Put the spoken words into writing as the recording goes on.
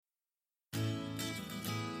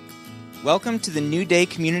Welcome to the New Day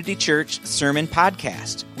Community Church Sermon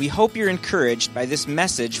Podcast. We hope you're encouraged by this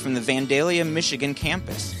message from the Vandalia, Michigan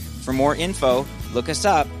campus. For more info, look us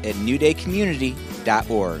up at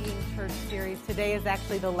newdaycommunity.org. Church series. Today is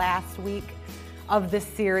actually the last week of this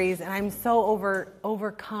series, and I'm so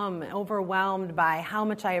overwhelmed by how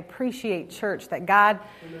much I appreciate church, that God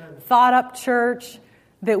thought up church,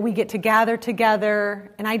 that we get to gather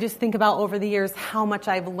together, and I just think about over the years how much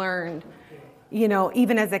I've learned. You know,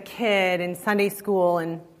 even as a kid in Sunday school,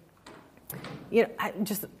 and I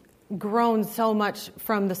just grown so much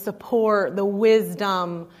from the support, the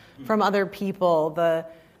wisdom from other people, the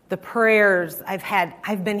prayers I've had.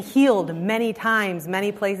 I've been healed many times,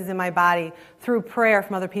 many places in my body through prayer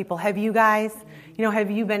from other people. Have you guys? Have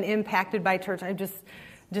you been impacted by church? I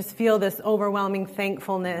just feel this overwhelming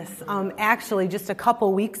thankfulness. Actually, just a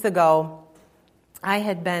couple weeks ago, I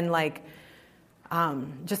had been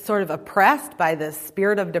just sort of oppressed by this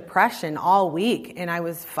spirit of depression all week. And I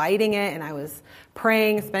was fighting it, and I was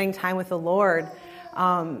praying, spending time with the Lord.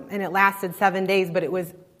 And it lasted 7 days, but it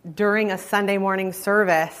was during a Sunday morning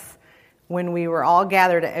service when we were all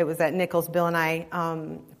gathered. It was at Nichols. Bill and I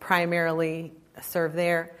primarily served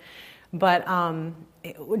there. But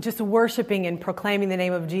just worshiping and proclaiming the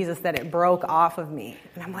name of Jesus, that it broke off of me.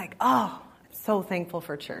 And I'm like, I'm so thankful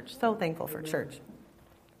for church, so thankful for church.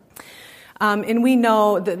 And we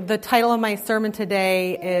know the title of my sermon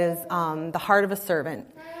today is The Heart of a Servant.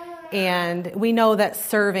 And we know that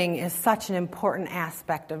serving is such an important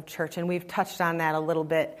aspect of church, and we've touched on that a little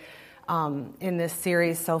bit in this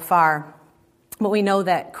series so far. But we know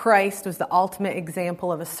that Christ was the ultimate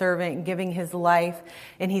example of a servant giving his life,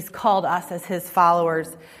 and he's called us as his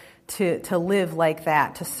followers to live like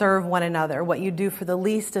that, to serve one another. What you do for the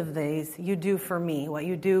least of these, you do for me. What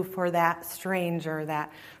you do for that stranger, that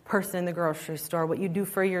person in the grocery store, what you do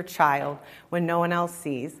for your child when no one else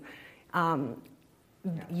sees,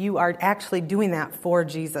 you are actually doing that for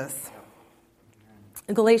Jesus.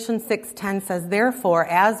 Galatians 6:10 says, "Therefore,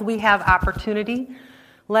 as we have opportunity,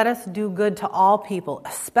 let us do good to all people,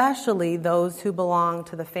 especially those who belong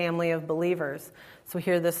to the family of believers." So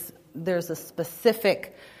here there's a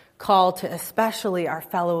specific call to especially our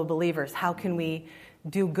fellow believers. How can we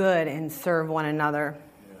do good and serve one another?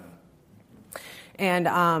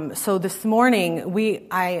 And so this morning,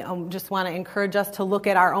 I just want to encourage us to look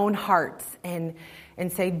at our own hearts and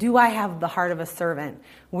say, do I have the heart of a servant?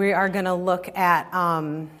 We are going to look at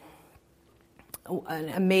an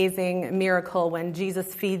amazing miracle when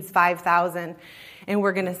Jesus feeds 5,000, and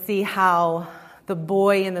we're going to see how the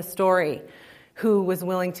boy in the story who was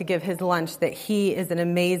willing to give his lunch, that he is an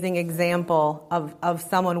amazing example of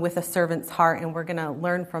someone with a servant's heart, and we're going to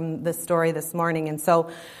learn from this story this morning. And so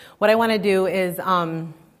what I want to do is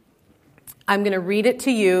I'm going to read it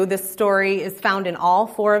to you. This story is found in all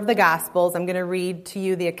 4 of the Gospels. I'm going to read to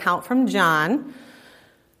you the account from John,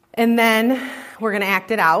 and then we're going to act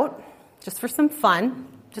it out just for some fun,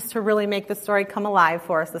 just to really make the story come alive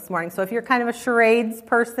for us this morning. So if you're kind of a charades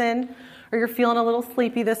person, or you're feeling a little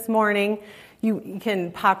sleepy this morning, you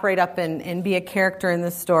can pop right up and be a character in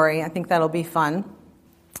this story. I think that'll be fun.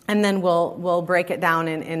 And then we'll break it down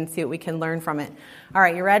and see what we can learn from it. All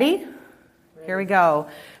right, you ready? Here we go.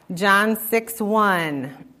 John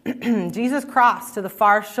 6:1. Jesus crossed to the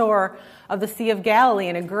far shore of the Sea of Galilee,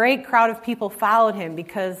 and a great crowd of people followed him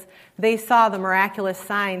because they saw the miraculous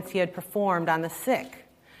signs he had performed on the sick.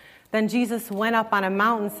 Then Jesus went up on a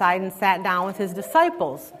mountainside and sat down with his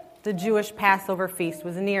disciples. The Jewish Passover feast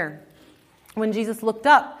was near. When Jesus looked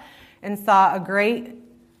up and saw a great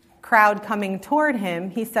crowd coming toward him,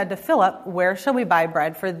 he said to Philip, "Where shall we buy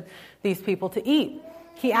bread for these people to eat?"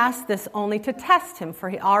 He asked this only to test him, for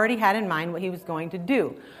he already had in mind what he was going to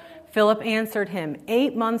do. Philip answered him,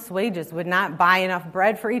 8 months' wages would not buy enough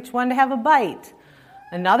bread for each one to have a bite.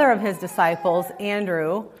 Another of his disciples,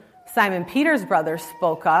 Andrew, Simon Peter's brother,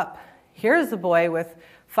 spoke up. "Here's a boy with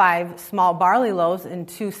 5 small barley loaves and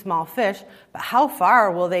 2 small fish, but how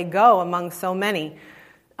far will they go among so many?"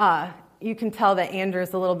 You can tell that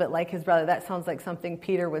Andrew's a little bit like his brother. That sounds like something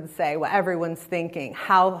Peter would say, what everyone's thinking.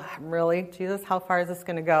 Really, Jesus, how far is this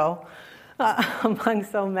going to go among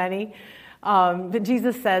so many? But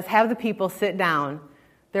Jesus says, "Have the people sit down."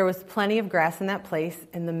 There was plenty of grass in that place,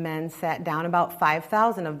 and the men sat down, about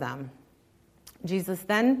 5,000 of them. Jesus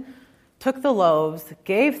then took the loaves,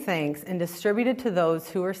 gave thanks, and distributed to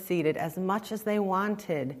those who were seated as much as they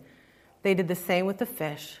wanted. They did the same with the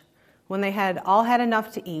fish. When they had all had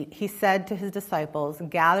enough to eat, he said to his disciples,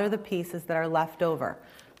 "Gather the pieces that are left over.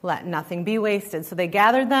 Let nothing be wasted." So they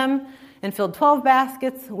gathered them and filled 12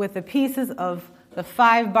 baskets with the pieces of the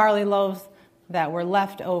 5 barley loaves that were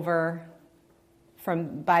left over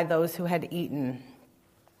by those who had eaten.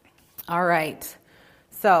 All right.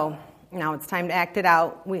 So now it's time to act it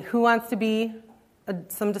out. Who wants to be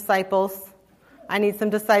some disciples? I need some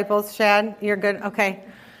disciples. Shad, you're good? Okay.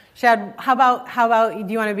 Shad, how about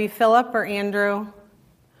do you want to be Philip or Andrew?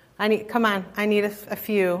 Come on. I need a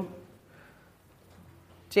few.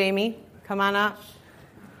 Jamie, come on up.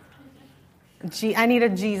 I need a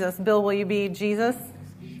Jesus. Bill, will you be Jesus?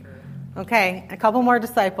 Sure. Okay, a couple more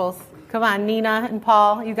disciples. Come on, Nina and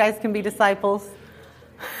Paul, you guys can be disciples.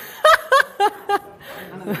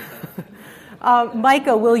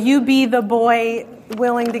 Micah, will you be the boy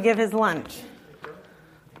willing to give his lunch?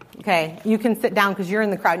 Okay, you can sit down because you're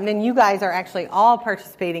in the crowd. And then you guys are actually all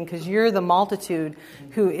participating because you're the multitude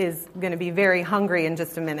who is going to be very hungry in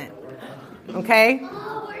just a minute. Okay?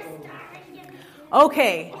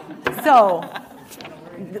 Okay, so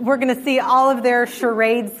we're going to see all of their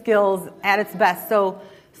charade skills at its best.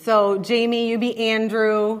 So Jamie, you be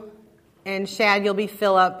Andrew, and Shad, you'll be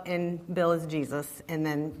Philip, and Bill is Jesus. And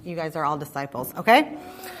then you guys are all disciples, okay?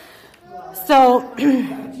 So,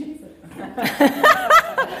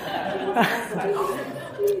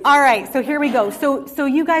 all right, so here we go. So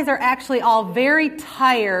you guys are actually all very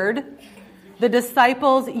tired. The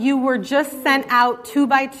disciples, you were just sent out 2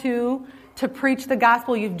 by 2 to preach the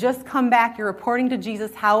gospel. You've just come back. You're reporting to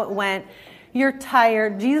Jesus how it went. You're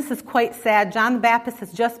tired. Jesus is quite sad. John the Baptist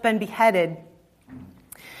has just been beheaded.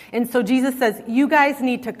 And so Jesus says, you guys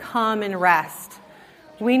need to come and rest.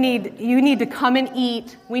 You need to come and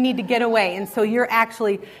eat. We need to get away. And so you're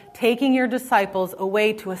actually taking your disciples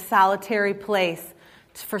away to a solitary place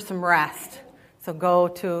for some rest. So go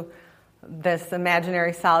to this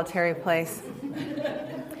imaginary solitary place.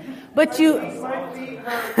 But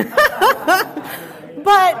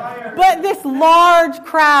but this large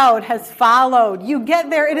crowd has followed. You get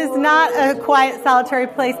there, it is not a quiet, solitary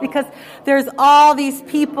place because there's all these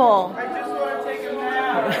people. I just want to take a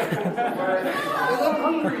nap.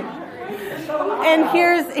 And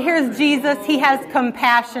here's Jesus. He has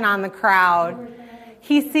compassion on the crowd.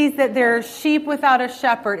 He sees that they're sheep without a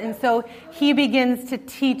shepherd, and so he begins to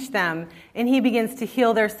teach them, and he begins to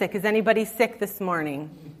heal their sick. Is anybody sick this morning?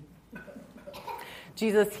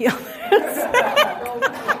 Jesus healed their sick.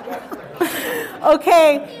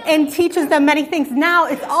 Okay, and teaches them many things. Now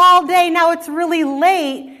it's all day. Now it's really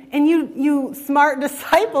late, and you smart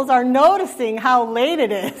disciples are noticing how late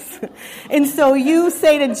it is. And so you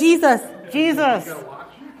say to Jesus,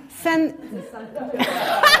 send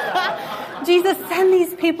Jesus, send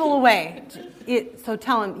these people away. So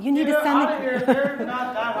tell him, you need to send them.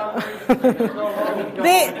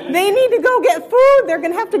 They need to go get food. They're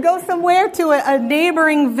going to have to go somewhere to a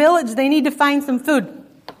neighboring village. They need to find some food.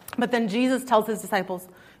 But then Jesus tells his disciples,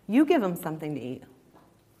 you give them something to eat.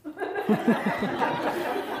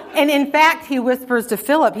 And in fact, he whispers to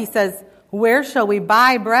Philip, he says, where shall we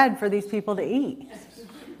buy bread for these people to eat?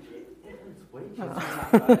 Ooh,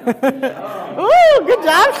 good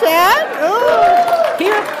job, Shad. Ooh.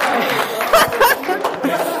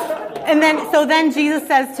 And then Jesus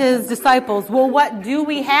says to his disciples, well, what do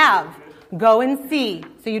we have? Go and see.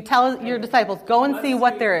 So you tell your disciples, go and see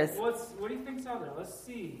what there is. What do you think's out there? Let's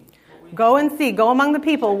see. Go and see. Go among the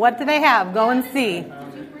people. What do they have? Go and see.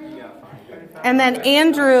 And then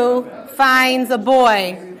Andrew finds a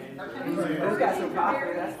boy.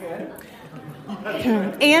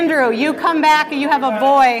 Andrew, you come back and you have a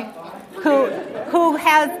boy who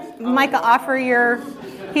has Micah offer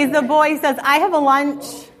he's the boy. He says, I have a lunch.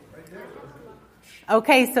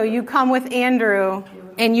 Okay, so you come with Andrew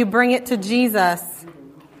and you bring it to Jesus.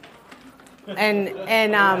 And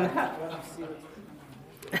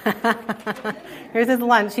here's his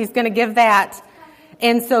lunch. He's going to give that.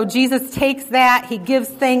 And so Jesus takes that. He gives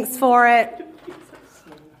thanks for it.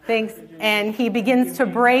 Thanks. And he begins to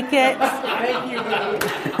break it. Thank you.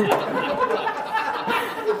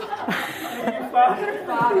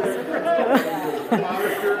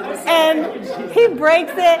 And he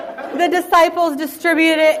breaks it. The disciples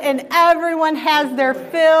distribute it, and everyone has their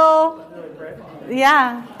fill.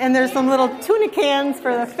 Yeah, and there's some little tuna cans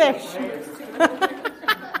for the fish.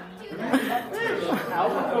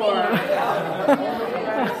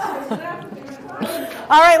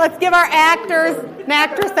 All right, let's give our actors and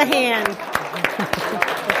actress a hand.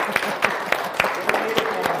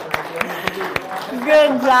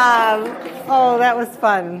 Good job. Oh, that was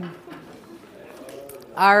fun.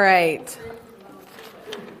 All right.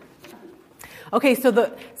 Okay,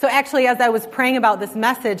 so actually, as I was praying about this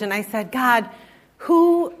message, and I said, God,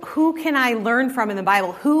 who can I learn from in the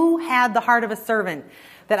Bible? Who had the heart of a servant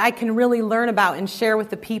that I can really learn about and share with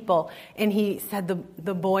the people? And he said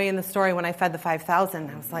the boy in the story when I fed the 5,000.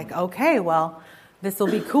 I was like, okay, well, This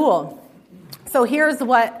will be cool. So here's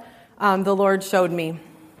what the Lord showed me.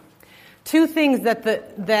 Two things that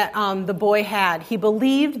the boy had. He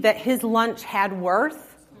believed that his lunch had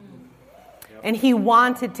worth, and he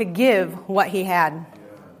wanted to give what he had.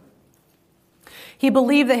 He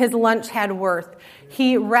believed that his lunch had worth.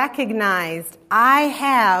 He recognized, I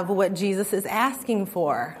have what Jesus is asking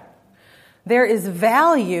for. There is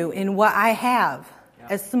value in what I have.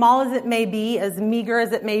 As small as it may be, as meager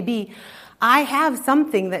as it may be, I have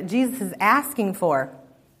something that Jesus is asking for.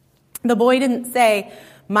 The boy didn't say,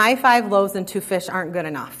 my 5 loaves and 2 fish aren't good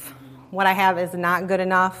enough. What I have is not good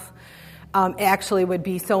enough. It actually would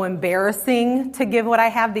be so embarrassing to give what I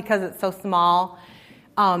have because it's so small.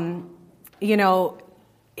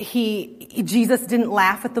 Jesus didn't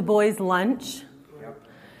laugh at the boy's lunch.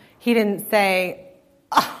 He didn't say,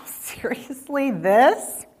 oh, seriously,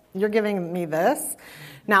 this? You're giving me this?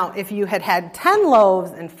 Now, if you had 10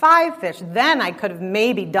 loaves and 5 fish, then I could have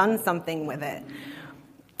maybe done something with it.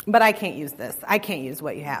 But I can't use this. I can't use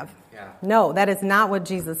what you have. Yeah. No, that is not what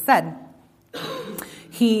Jesus said.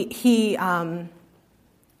 He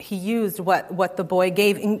used what the boy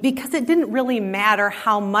gave, because it didn't really matter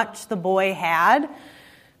how much the boy had,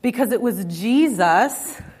 because it was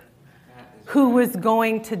Jesus who was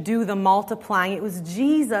going to do the multiplying. It was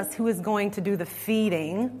Jesus who was going to do the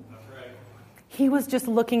feeding. He was just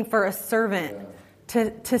looking for a servant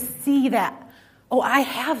to see that, oh, I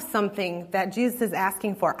have something that Jesus is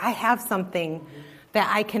asking for. I have something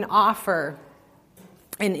that I can offer,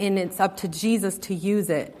 and it's up to Jesus to use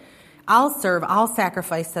it. I'll serve, I'll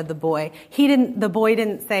sacrifice, said the boy. The boy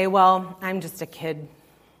didn't say, well, I'm just a kid.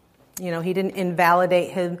 He didn't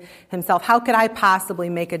invalidate himself. How could I possibly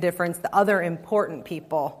make a difference? The other important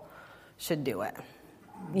people should do it.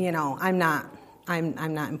 I'm not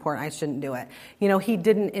important. I shouldn't do it. He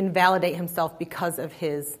didn't invalidate himself because of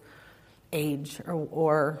his age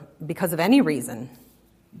or because of any reason.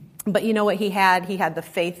 But you know what he had? He had the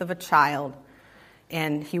faith of a child,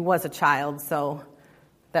 and he was a child, so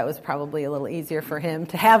that was probably a little easier for him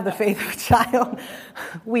to have the faith of a child.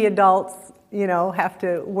 We adults, have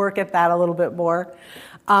to work at that a little bit more.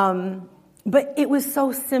 But it was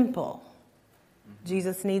so simple.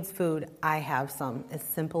 Jesus needs food. I have some. As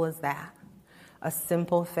simple as that. A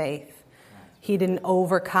simple faith. He didn't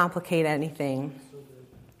overcomplicate anything.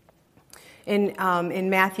 In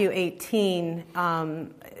Matthew 18,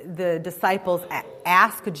 the disciples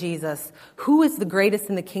ask Jesus, who is the greatest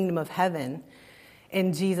in the kingdom of heaven?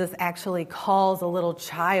 And Jesus actually calls a little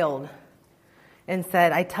child and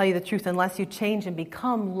said, I tell you the truth, unless you change and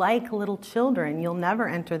become like little children, you'll never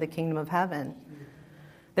enter the kingdom of heaven.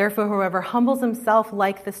 Therefore, whoever humbles himself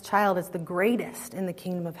like this child is the greatest in the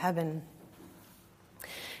kingdom of heaven.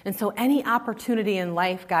 And so any opportunity in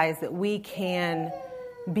life, guys, that we can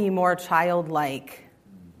be more childlike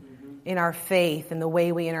in our faith and the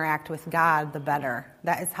way we interact with God, the better.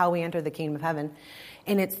 That is how we enter the kingdom of heaven.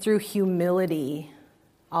 And it's through humility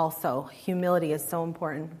also. Humility is so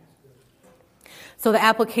important. So the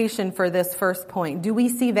application for this first point, do we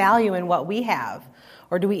see value in what we have?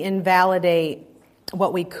 Or do we invalidate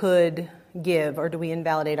what we could give? Or do we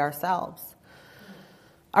invalidate ourselves?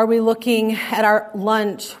 Are we looking at our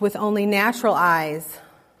lunch with only natural eyes?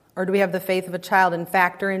 Or do we have the faith of a child and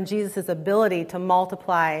factor in Jesus' ability to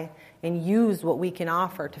multiply and use what we can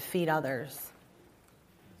offer to feed others?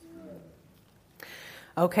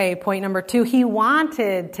 Okay, point number 2. He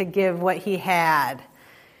wanted to give what he had.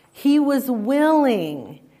 He was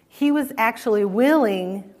willing. He was actually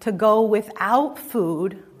willing to go without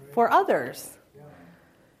food for others.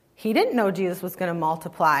 He didn't know Jesus was going to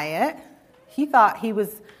multiply it. He thought he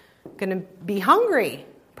was going to be hungry,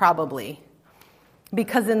 probably.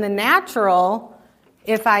 Because in the natural,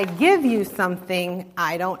 if I give you something,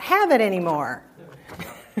 I don't have it anymore.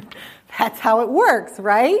 That's how it works,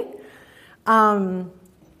 right?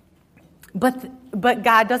 But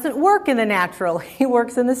God doesn't work in the natural. He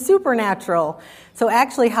works in the supernatural. So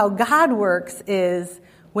actually how God works is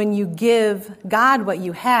when you give God what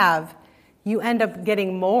you have, you end up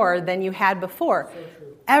getting more than you had before. So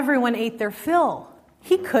everyone ate their fill.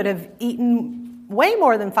 He could have eaten way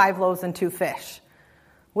more than 5 loaves and 2 fish.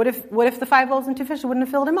 What if the 5 loaves and 2 fish wouldn't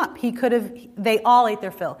have filled him up? They all ate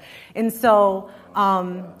their fill. And so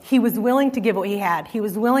he was willing to give what he had. He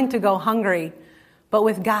was willing to go hungry. But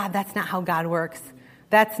with God, that's not how God works.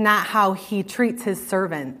 That's not how he treats his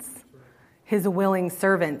servants, his willing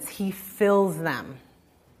servants. He fills them.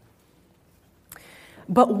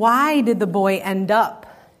 But why did the boy end up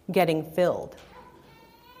getting filled?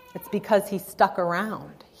 It's because he stuck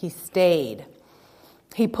around. He stayed.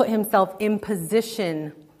 He put himself in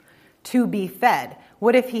position to be fed.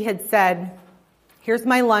 What if he had said, Here's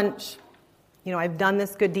my lunch. I've done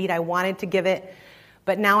this good deed. I wanted to give it,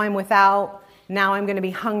 but now I'm without. Now I'm going to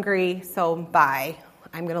be hungry, so bye.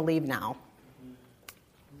 I'm going to leave now.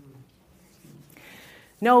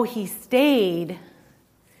 No, he stayed.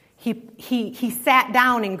 He sat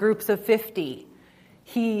down in groups of 50.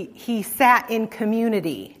 He sat in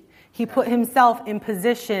community. He put himself in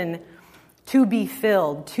position to be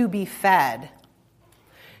filled, to be fed.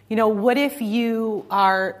 What if you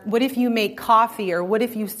make coffee, or what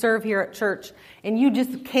if you serve here at church and you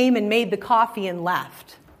just came and made the coffee and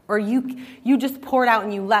left? Or you just poured out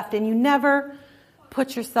and you left, and you never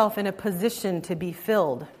put yourself in a position to be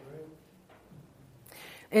filled.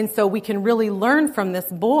 And so we can really learn from this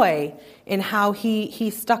boy in how he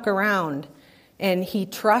stuck around and he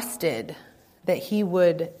trusted that he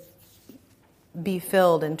would be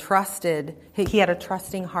filled, and trusted. He had a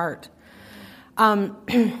trusting heart.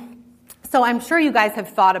 So I'm sure you guys have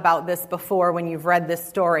thought about this before when you've read this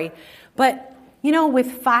story. But,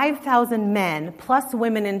 with 5,000 men plus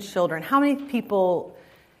women and children, how many people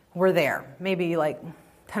were there? Maybe like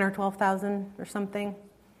 10 or 12,000 or something?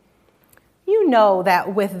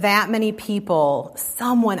 That with that many people,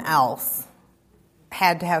 someone else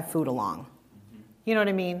had to have food along. You know what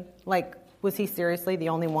I mean? Like, was he seriously the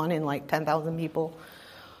only one in like 10,000 people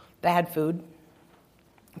that had food?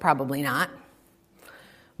 Probably not.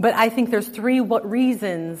 But I think there's three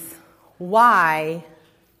reasons why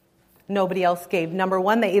nobody else gave. Number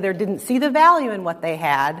one, they either didn't see the value in what they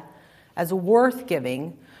had as worth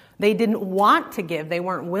giving. They didn't want to give. They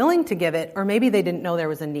weren't willing to give it. Or maybe they didn't know there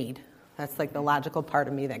was a need. That's like the logical part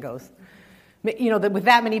of me that goes, with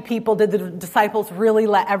that many people, did the disciples really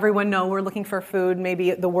let everyone know we're looking for food?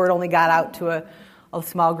 Maybe the word only got out to a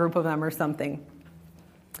small group of them or something.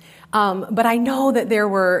 But I know that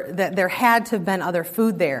there had to have been other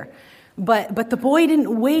food there. But the boy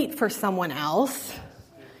didn't wait for someone else.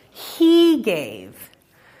 He gave.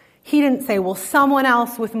 He didn't say, well, someone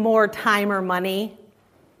else with more time or money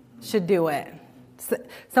should do it.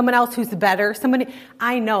 Someone else who's better.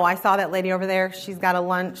 I know, I saw that lady over there. She's got a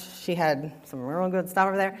lunch. She had some real good stuff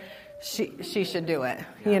over there. She should do it,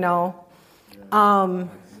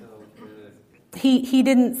 He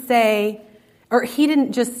didn't say, or he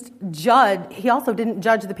didn't just judge. He also didn't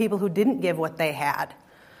judge the people who didn't give what they had.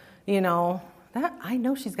 That I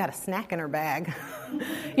know she's got a snack in her bag.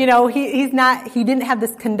 He didn't have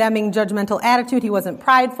this condemning, judgmental attitude. He wasn't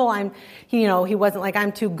prideful. He wasn't like,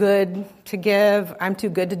 I'm too good to give. I'm too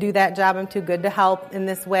good to do that job. I'm too good to help in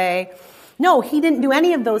this way. No, he didn't do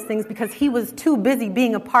any of those things because he was too busy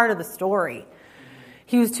being a part of the story.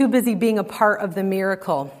 He was too busy being a part of the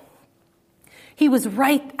miracle. He was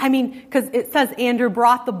right, because it says Andrew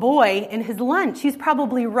brought the boy in his lunch. He's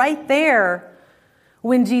probably right there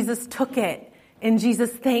when Jesus took it. And Jesus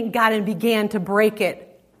thanked God and began to break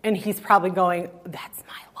it. And he's probably going, that's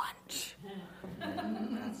my lunch.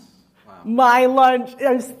 My lunch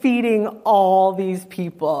is feeding all these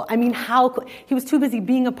people. He was too busy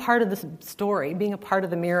being a part of the story, being a part of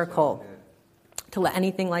the miracle, to let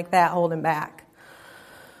anything like that hold him back.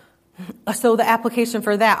 So the application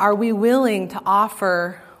for that, are we willing to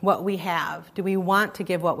offer what we have? Do we want to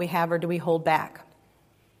give what we have, or do we hold back?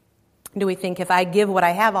 Do we think if I give what I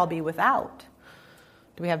have, I'll be without?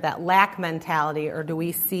 Do we have that lack mentality, or do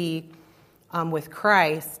we see with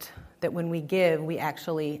Christ that when we give, we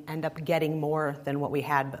actually end up getting more than what we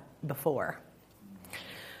had before?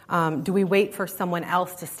 Do we wait for someone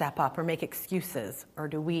else to step up or make excuses, or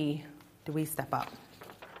do we step up?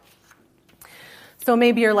 So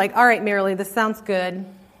maybe you're like, all right, Marilee, this sounds good.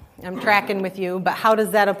 I'm tracking with you, but how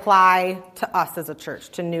does that apply to us as a church,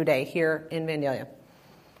 to New Day here in Vandalia?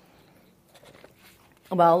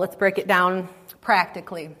 Well, let's break it down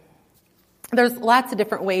practically. There's lots of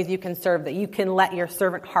different ways you can serve, that you can let your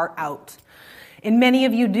servant heart out. And many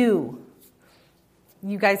of you do.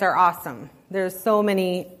 You guys are awesome. There's so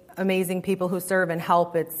many amazing people who serve and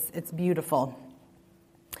help. It's beautiful.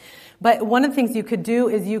 But one of the things you could do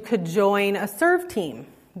is you could join a serve team.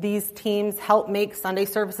 These teams help make Sunday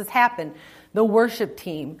services happen. The worship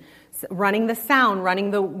team, running the sound, running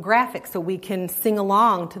the graphics so we can sing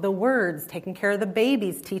along to the words, taking care of the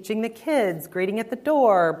babies, teaching the kids, greeting at the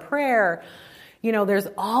door, prayer. There's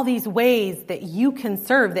all these ways that you can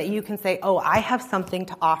serve, that you can say, oh, I have something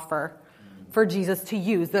to offer for Jesus to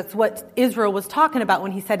use. That's what Israel was talking about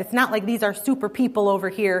when he said, it's not like these are super people over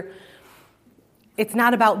here. It's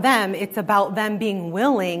not about them. It's about them being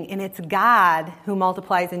willing, and it's God who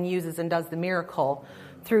multiplies and uses and does the miracle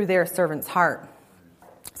through their servant's heart.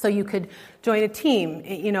 So you could join a team,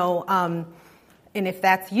 And if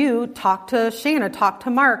that's you, talk to Shanna, talk to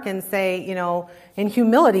Mark and say, in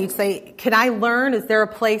humility, say, can I learn? Is there a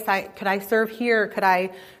place could I serve here? Could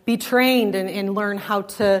I be trained and learn how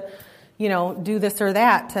to, do this or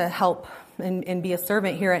that to help and be a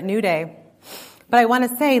servant here at New Day? But I want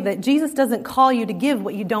to say that Jesus doesn't call you to give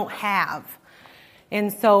what you don't have.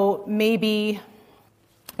 And so maybe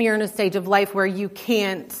you're in a stage of life where you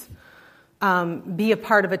can't be a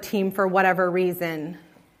part of a team for whatever reason.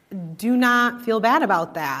 Do not feel bad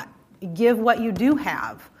about that. Give what you do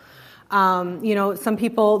have. Some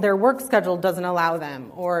people, their work schedule doesn't allow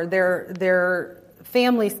them, or their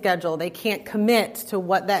family schedule, they can't commit to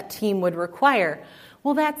what that team would require.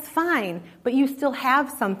 Well, that's fine, but you still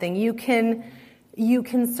have something. You can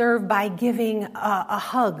serve by giving a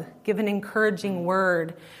hug, give an encouraging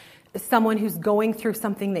word. Someone who's going through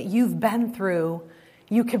something that you've been through,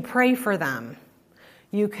 you could pray for them.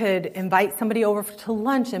 You could invite somebody over to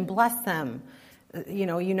lunch and bless them.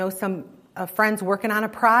 Some friends working on a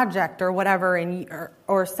project or whatever,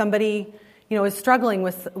 or somebody is struggling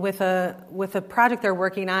with a project they're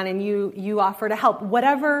working on, and you offer to help.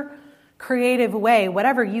 Whatever creative way,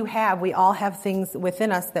 whatever you have, we all have things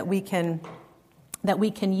within us that we can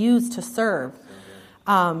use to serve.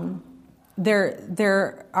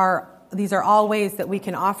 These are all ways that we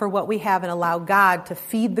can offer what we have and allow God to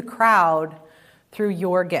feed the crowd through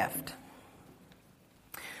your gift.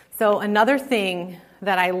 So another thing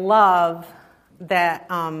that I love that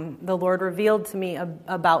the Lord revealed to me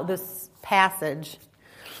about this passage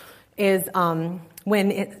is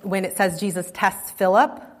when it says Jesus tests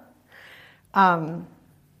Philip.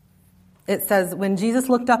 It says, when Jesus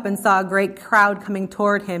looked up and saw a great crowd coming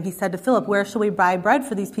toward him, he said to Philip, "Where shall we buy bread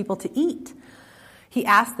for these people to eat?" He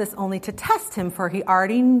asked this only to test him, for he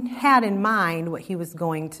already had in mind what he was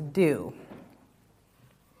going to do.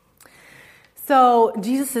 So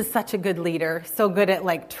Jesus is such a good leader, so good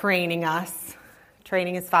at training us,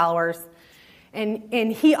 training his followers.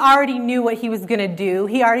 And he already knew what he was going to do.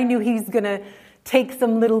 He already knew he was going to take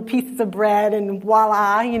some little pieces of bread and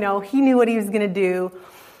voila, he knew what he was going to do.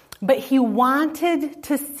 But he wanted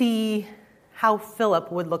to see how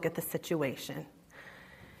Philip would look at the situation.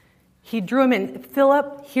 He drew him in.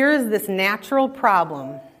 Philip, here is this natural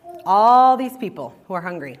problem. All these people who are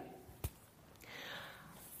hungry.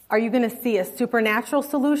 Are you going to see a supernatural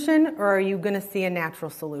solution, or are you going to see a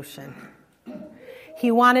natural solution?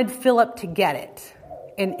 He wanted Philip to get it.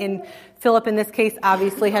 And Philip, in this case,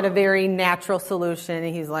 obviously had a very natural solution.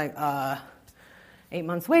 And he's like, 8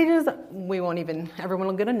 months' wages, everyone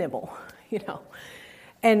will get a nibble,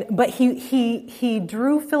 But he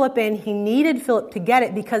drew Philip in. He needed Philip to get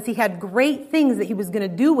it because he had great things that he was going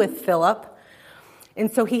to do with Philip. And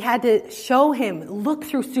so he had to show him, look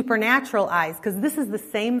through supernatural eyes, because this is the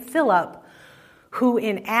same Philip who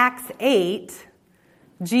in Acts 8,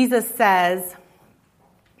 Jesus says,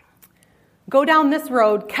 "Go down this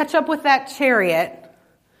road, catch up with that chariot."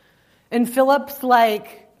 And Philip's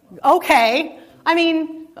like, okay.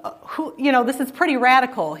 This is pretty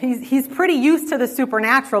radical. He's pretty used to the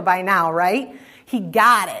supernatural by now, right? He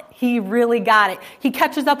got it. He really got it. He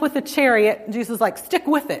catches up with the chariot. Jesus is like, stick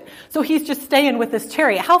with it. So he's just staying with this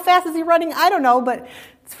chariot. How fast is he running? I don't know, but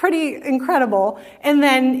it's pretty incredible. And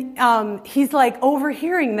then he's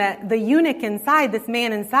overhearing that the eunuch inside, this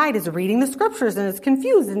man inside, is reading the scriptures and is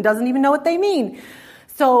confused and doesn't even know what they mean.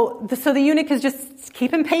 So the eunuch is just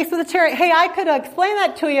keeping pace with the chariot. Hey, I could explain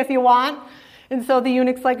that to you if you want. And so the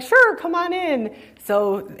eunuch's like, sure, come on in.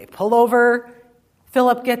 So they pull over.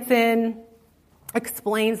 Philip gets in,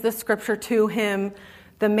 explains the scripture to him.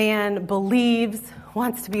 The man believes,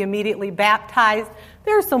 wants to be immediately baptized.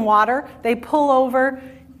 There's some water. They pull over.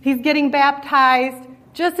 He's getting baptized.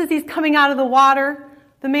 Just as he's coming out of the water,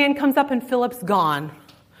 the man comes up and Philip's gone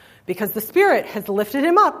because the Spirit has lifted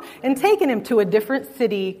him up and taken him to a different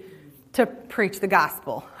city to preach the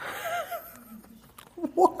gospel.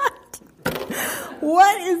 What?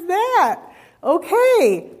 What is that?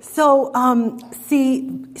 Okay, so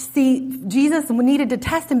see, Jesus needed to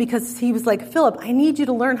test him because he was like, Philip, I need you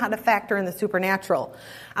to learn how to factor in the supernatural.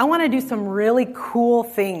 I want to do some really cool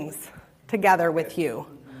things together with you.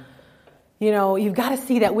 You've got to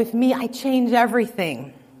see that with me, I change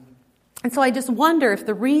everything. And so I just wonder if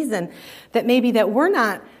the reason that maybe that we're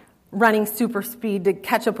not running super speed to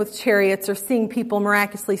catch up with chariots or seeing people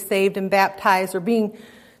miraculously saved and baptized or being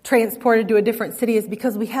transported to a different city is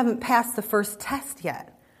because we haven't passed the first test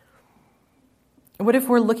yet. What if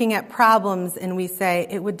we're looking at problems and we say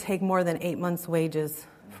it would take more than 8 months' wages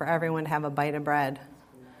for everyone to have a bite of bread?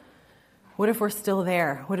 What if we're still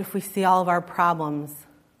there? What if we see all of our problems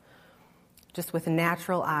just with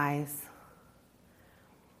natural eyes?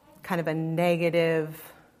 kind of a negative,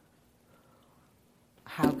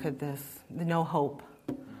 no hope.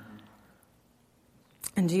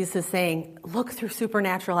 And Jesus is saying, look through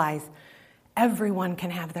supernatural eyes. Everyone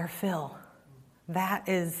can have their fill. That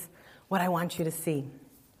is what I want you to see.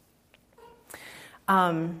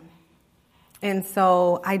 And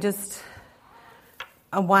so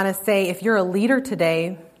I want to say, if you're a leader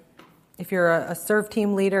today, if you're a serve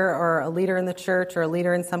team leader or a leader in the church or a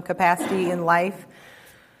leader in some capacity in life,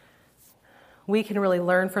 we can really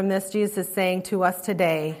learn from this. Jesus is saying to us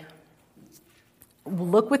today,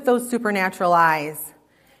 look with those supernatural eyes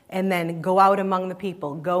and then go out among the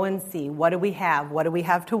people. Go and see, what do we have? What do we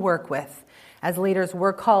have to work with? As leaders,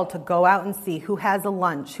 we're called to go out and see who has a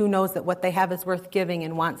lunch, who knows that what they have is worth giving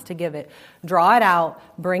and wants to give it. Draw it out,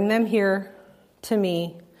 bring them here to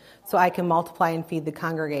me so I can multiply and feed the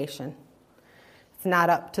congregation. It's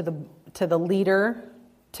not up to the leader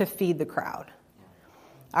to feed the crowd.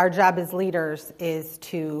 Our job as leaders is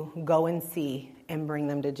to go and see and bring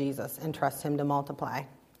them to Jesus and trust him to multiply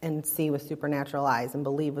and see with supernatural eyes and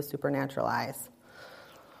believe with supernatural eyes.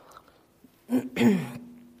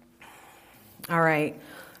 All right.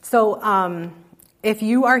 So if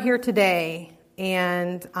you are here today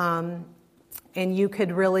and you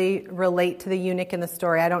could really relate to the eunuch in the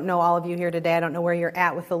story, I don't know all of you here today. I don't know where you're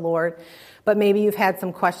at with the Lord, but maybe you've had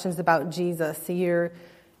some questions about Jesus. So you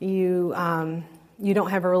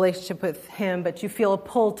don't have a relationship with him, but you feel a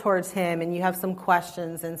pull towards him and you have some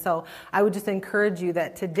questions. And so I would just encourage you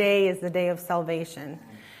that today is the day of salvation,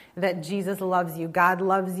 that Jesus loves you. God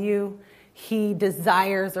loves you. He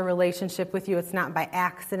desires a relationship with you. It's not by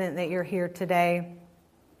accident that you're here today.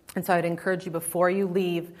 And so I'd encourage you, before you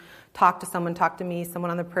leave, talk to someone, talk to me, someone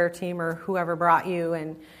on the prayer team or whoever brought you,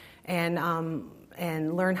 and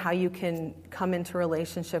learn how you can come into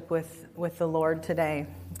relationship with the Lord today.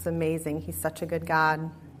 It's amazing. He's such a good God.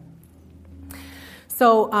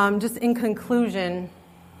 So just in conclusion,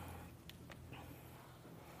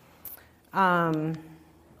 sorry,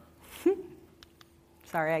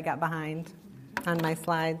 I got behind on my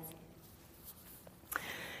slides.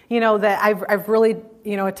 That I've really,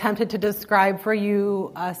 attempted to describe for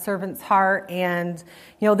you a servant's heart, and,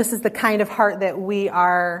 this is the kind of heart that we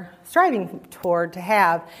are striving toward to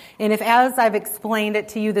have. And if, as I've explained it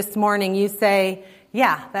to you this morning, you say,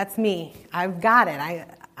 yeah, that's me. I've got it.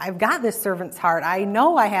 I've got this servant's heart. I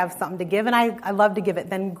know I have something to give, and I love to give it.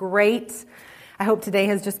 Then great. I hope today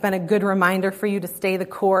has just been a good reminder for you to stay the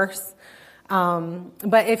course.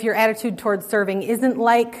 But if your attitude towards serving isn't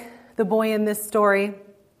like the boy in this story,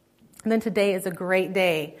 then today is a great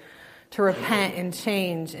day to repent and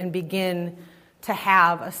change and begin to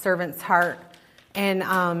have a servant's heart. And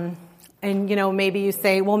maybe you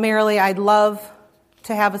say, well, Marilee, I'd love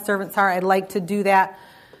to have a servant's heart. I'd like to do that,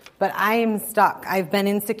 but I am stuck. I've been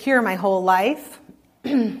insecure my whole life.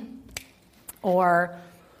 Or,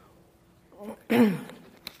 if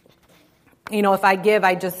I give,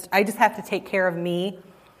 I just have to take care of me,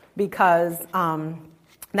 because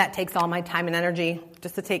that takes all my time and energy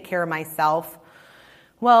just to take care of myself.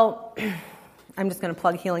 Well, I'm just going to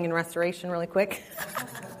plug Healing and Restoration really quick.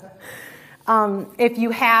 If you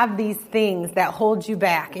have these things that hold you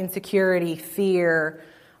back, insecurity, fear,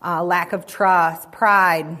 lack of trust,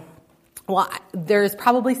 pride, well, there's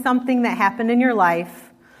probably something that happened in your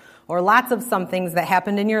life, or lots of some things that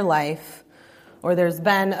happened in your life, or there's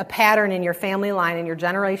been a pattern in your family line, in your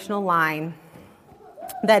generational line,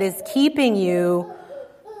 that is keeping you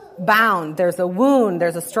bound. There's a wound,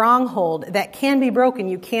 there's a stronghold that can be broken.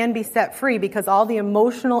 You can be set free, because all the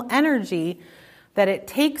emotional energy that it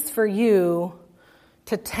takes for you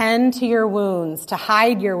to tend to your wounds, to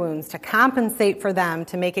hide your wounds, to compensate for them,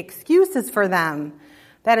 to make excuses for them,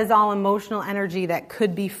 that is all emotional energy that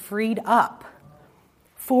could be freed up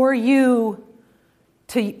for you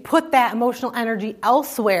to put that emotional energy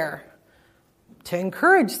elsewhere, to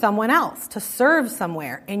encourage someone else, to serve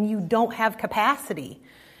somewhere, and you don't have capacity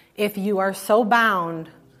if you are so bound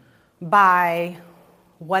by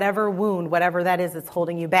whatever wound, whatever that is that's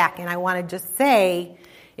holding you back. And I want to just say,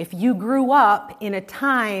 if you grew up in a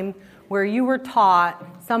time where you were taught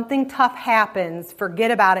something tough happens,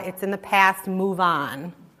 forget about it, it's in the past, move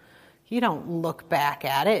on. You don't look back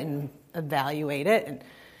at it and evaluate it. And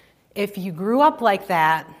if you grew up like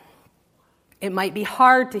that, it might be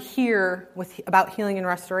hard to hear about healing and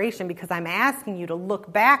restoration, because I'm asking you to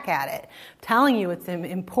look back at it, telling you it's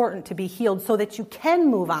important to be healed so that you can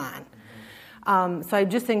move on. So I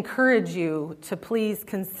just encourage you to please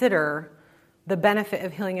consider the benefit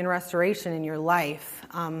of healing and restoration in your life,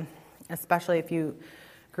 especially if you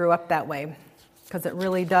grew up that way, because it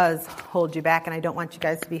really does hold you back, and I don't want you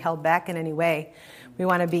guys to be held back in any way. We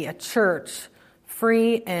want to be a church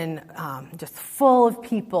free and just full of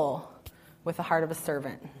people with the heart of a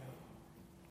servant.